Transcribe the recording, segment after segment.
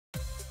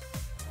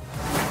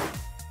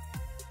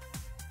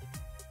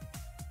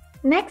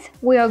Next,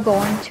 we are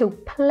going to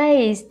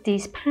place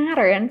this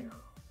pattern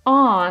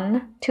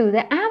on to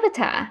the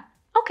avatar.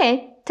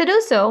 Okay, to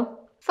do so,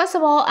 first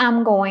of all,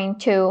 I'm going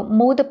to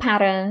move the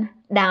pattern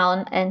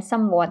down and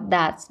somewhat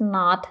that's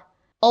not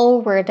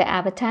over the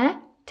avatar.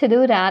 To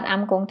do that,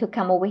 I'm going to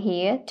come over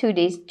here to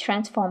this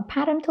transform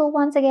pattern tool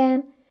once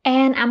again,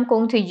 and I'm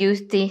going to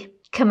use the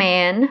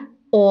command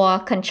or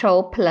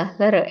control plus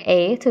letter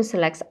A to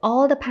select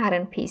all the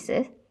pattern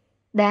pieces.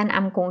 Then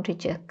I'm going to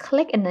just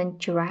click and then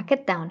drag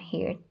it down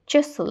here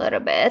just a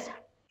little bit.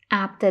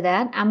 After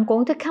that, I'm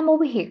going to come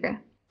over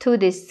here to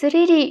this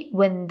 3D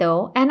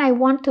window, and I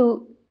want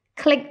to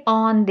click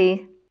on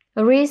the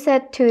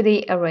reset to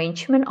the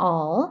arrangement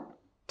all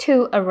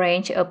to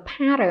arrange a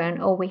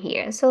pattern over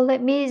here. So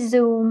let me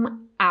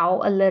zoom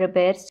out a little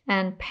bit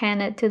and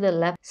pan it to the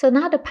left. So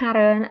now the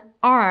pattern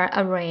are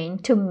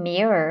arranged to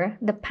mirror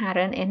the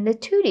pattern in the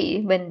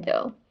 2D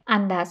window,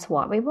 and that's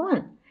what we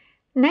want.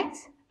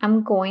 Next,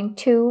 I'm going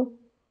to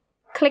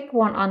click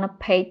one on a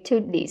page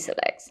to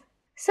deselect.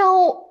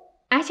 So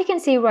as you can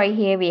see right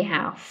here, we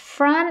have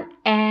front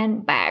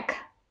and back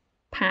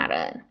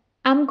pattern.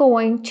 I'm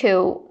going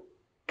to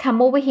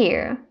come over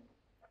here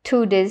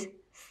to this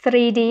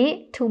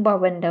 3D toolbar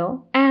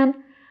window, and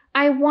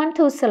I want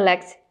to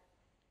select,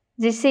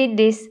 you see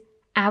this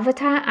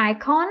avatar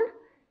icon?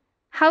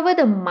 Hover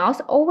the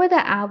mouse over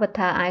the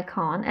avatar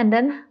icon and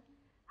then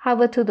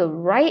hover to the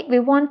right. We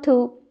want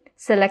to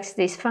select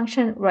this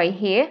function right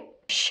here,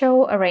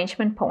 show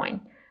arrangement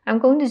point. I'm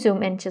going to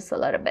zoom in just a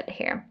little bit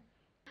here.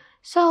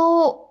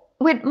 So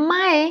with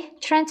my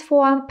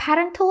transform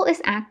pattern tool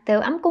is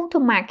active, I'm going to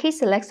marquee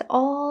select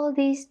all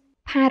these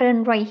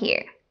patterns right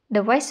here,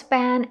 the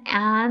waistband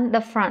and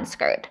the front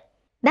skirt.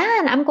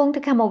 Then I'm going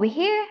to come over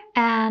here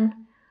and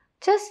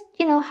just,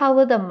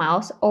 hover the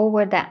mouse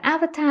over the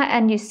avatar,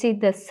 and you see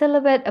the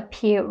silhouette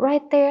appear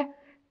right there.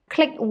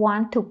 Click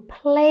one to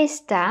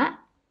place that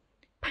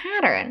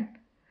pattern.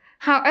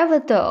 However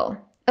though,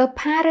 a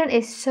pattern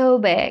is so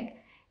big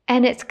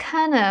and it's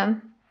kind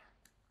of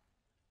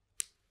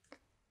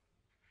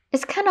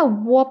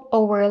warped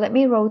over. Let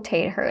me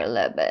rotate her a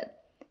little bit.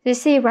 You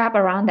see, wrap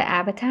around the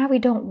avatar, we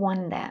don't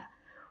want that.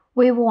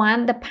 We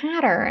want the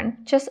pattern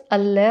just a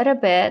little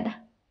bit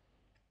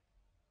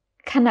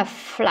kind of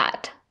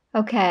flat,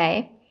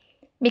 okay?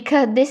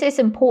 Because this is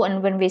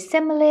important when we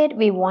simulate,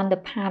 we want the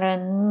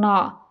pattern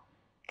not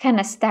kind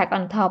of stack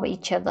on top of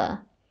each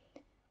other.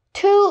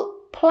 To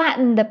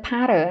flatten the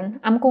pattern,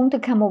 I'm going to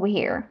come over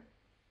here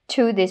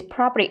to this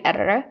property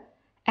editor,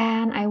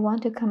 and I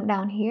want to come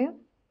down here.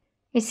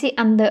 You see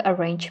under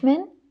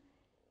arrangement.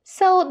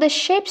 So the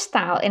shape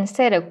style,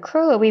 instead of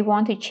curve, we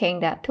want to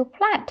change that to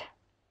flat.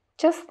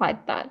 Just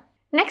like that.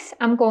 Next,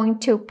 I'm going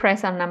to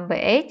press on number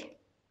 8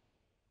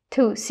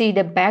 to see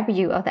the back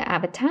view of the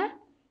avatar.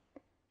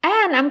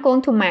 And I'm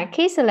going to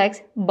marquee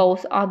select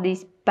both of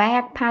these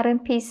back pattern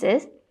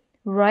pieces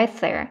right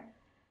there.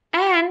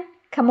 And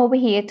come over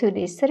here to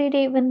the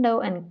 3D window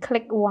and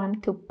click one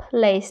to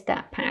place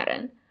that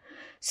pattern.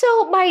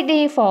 So by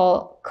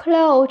default,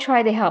 CLO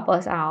try to help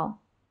us out.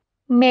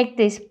 Make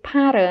this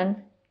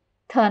pattern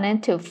turn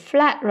into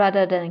flat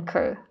rather than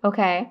curve,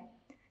 okay?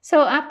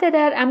 So after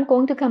that, I'm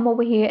going to come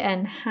over here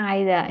and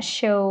hide that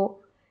show.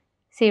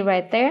 See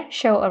right there,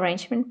 show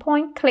arrangement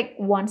point. Click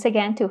once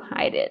again to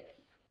hide it.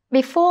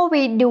 Before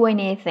we do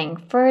anything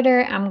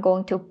further, I'm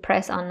going to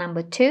press on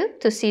number 2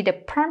 to see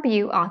the front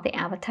view of the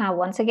avatar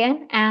once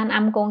again. And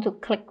I'm going to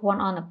click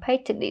one on the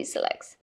page to deselect.